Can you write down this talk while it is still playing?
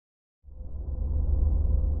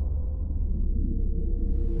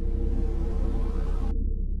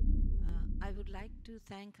to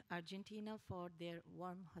thank Argentina for their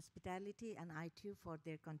warm hospitality and ITU for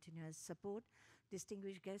their continuous support.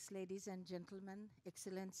 Distinguished guests, ladies and gentlemen,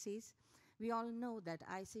 excellencies, we all know that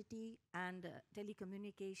ICT and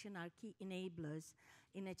telecommunication are key enablers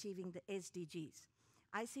in achieving the SDGs.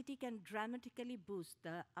 ICT can dramatically boost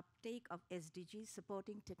the uptake of SDGs,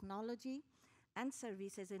 supporting technology and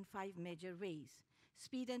services in 5 major ways: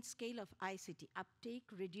 speed and scale of ICT uptake,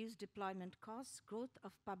 reduced deployment costs, growth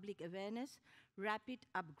of public awareness, rapid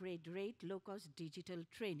upgrade rate, low-cost digital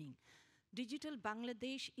training. Digital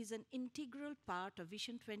Bangladesh is an integral part of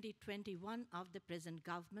Vision 2021 of the present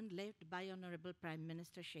government led by Honorable Prime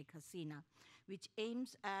Minister Sheikh Hasina, which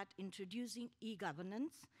aims at introducing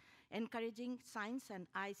e-governance, encouraging science and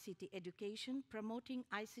ICT education, promoting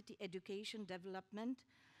ICT education development,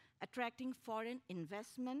 attracting foreign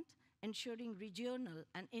investment, ensuring regional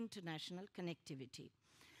and international connectivity.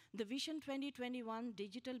 The Vision 2021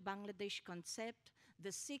 Digital Bangladesh concept, the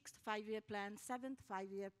 6th 5-year plan, 7th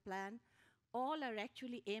 5-year plan, all are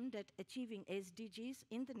actually aimed at achieving SDGs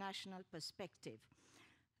in the national perspective.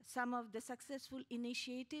 Some of the successful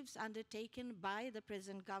initiatives undertaken by the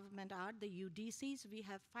present government are the UDCs. We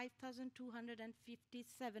have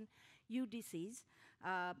 5,257 UDCs,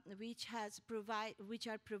 which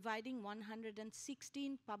are providing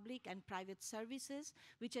 116 public and private services,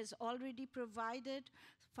 which has already provided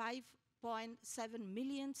 5.7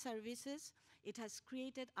 million services. It has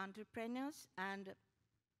created entrepreneurs, and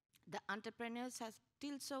the entrepreneurs has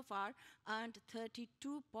till so far earned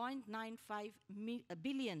 32.95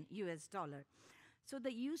 billion US dollar. So the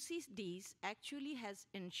UCDs actually has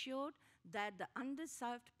ensured that the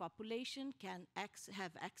underserved population can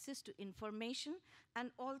have access to information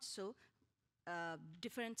and also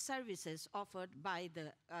different services offered by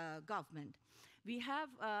the government. We have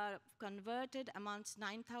converted amongst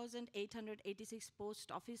 9,886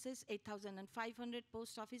 post offices, 8,500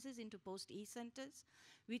 post offices into post e-centers,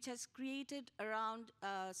 which has created around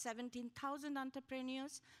 17,000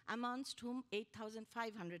 entrepreneurs, amongst whom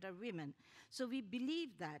 8,500 are women. So we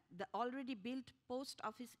believe that the already built post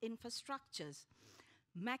office infrastructures,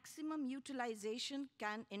 maximum utilization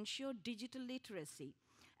can ensure digital literacy,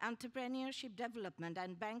 entrepreneurship development,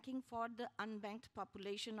 and banking for the unbanked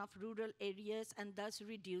population of rural areas, and thus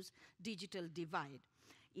reduce digital divide.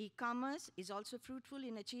 E-commerce is also fruitful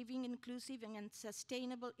in achieving inclusive and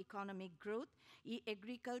sustainable economic growth.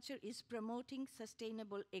 E-agriculture is promoting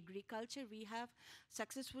sustainable agriculture. We have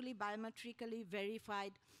successfully biometrically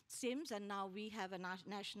verified SIMs, and now we have a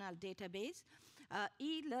national database.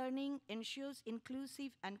 E-learning ensures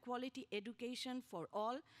inclusive and quality education for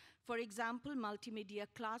all. For example, multimedia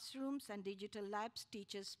classrooms and digital labs,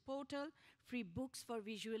 teachers portal, free books for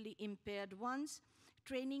visually impaired ones,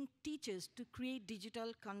 training teachers to create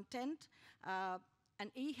digital content,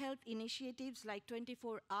 and e-health initiatives like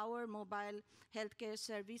 24-hour mobile healthcare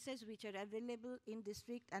services, which are available in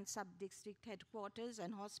district and sub-district headquarters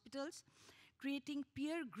and hospitals, creating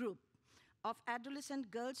peer group of adolescent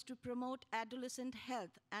girls to promote adolescent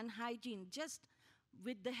health and hygiene just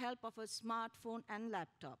with the help of a smartphone and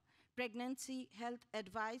laptop. Pregnancy health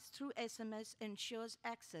advice through SMS ensures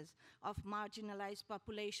access of marginalized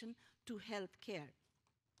population to health care.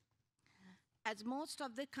 As most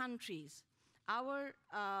of the countries, our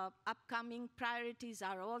upcoming priorities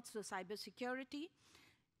are also cybersecurity,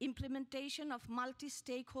 implementation of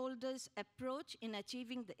multi-stakeholders approach in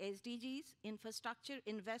achieving the SDGs, infrastructure,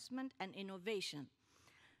 investment, and innovation.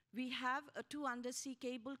 We have a 2 undersea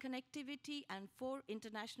cable connectivity and 4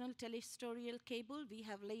 international terrestrial cable. We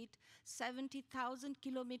have laid 70,000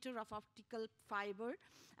 kilometers of optical fiber,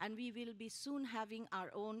 and we will be soon having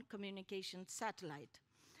our own communication satellite.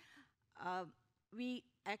 We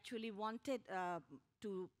actually wanted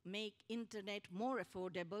to make internet more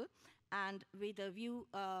affordable, and with a view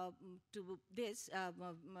to this,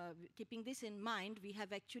 keeping this in mind, we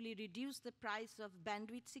have actually reduced the price of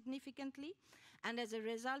bandwidth significantly, and as a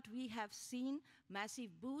result, we have seen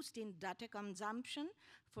massive boost in data consumption.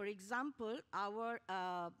 For example, our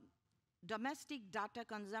domestic data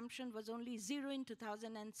consumption was only 0 in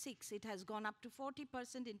 2006. It has gone up to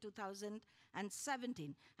 40% in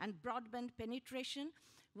 2017. And broadband penetration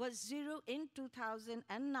was 0 in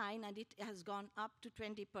 2009, and it has gone up to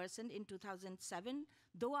 20% in 2007.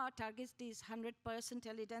 Though our target is 100%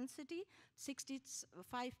 teledensity,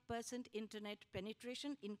 65% internet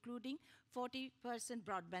penetration, including 40%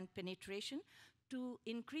 broadband penetration. To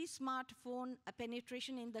increase smartphone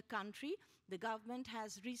penetration in the country, the government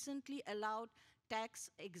has recently allowed tax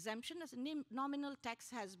exemption. As a nominal tax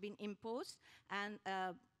has been imposed, and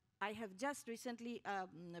I have just recently,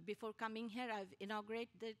 before coming here, I've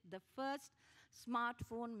inaugurated the first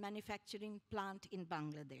smartphone manufacturing plant in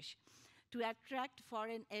Bangladesh. To attract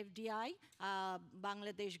foreign FDI,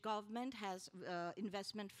 Bangladesh government has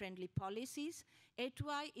investment-friendly policies.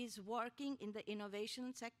 A2I is working in the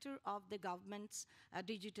innovation sector of the government's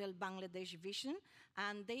Digital Bangladesh vision,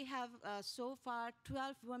 and they have so far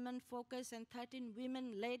 12 women-focused and 13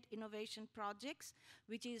 women-led innovation projects,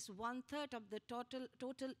 which is 1/3 of the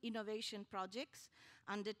total innovation projects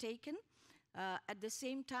undertaken. At the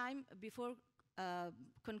same time, before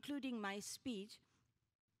concluding my speech,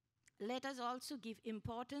 let us also give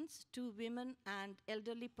importance to women and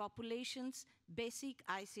elderly populations' basic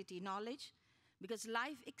ICT knowledge, because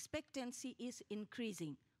life expectancy is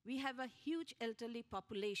increasing. We have a huge elderly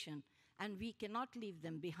population, and we cannot leave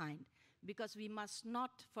them behind, because we must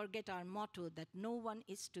not forget our motto that no one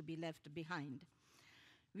is to be left behind.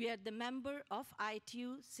 We are the member of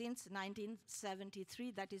ITU since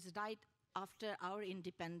 1973, that is right after our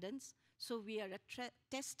independence. So we are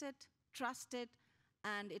tested, trusted,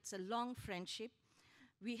 and it's a long friendship.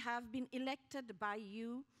 We have been elected by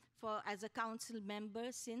you as a council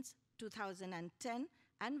member since 2010,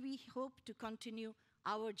 and we hope to continue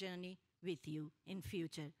our journey with you in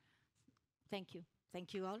future. Thank you.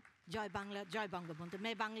 Thank you all. Joy Bangla, Joy Bangabandhu.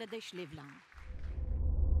 May Bangladesh live long.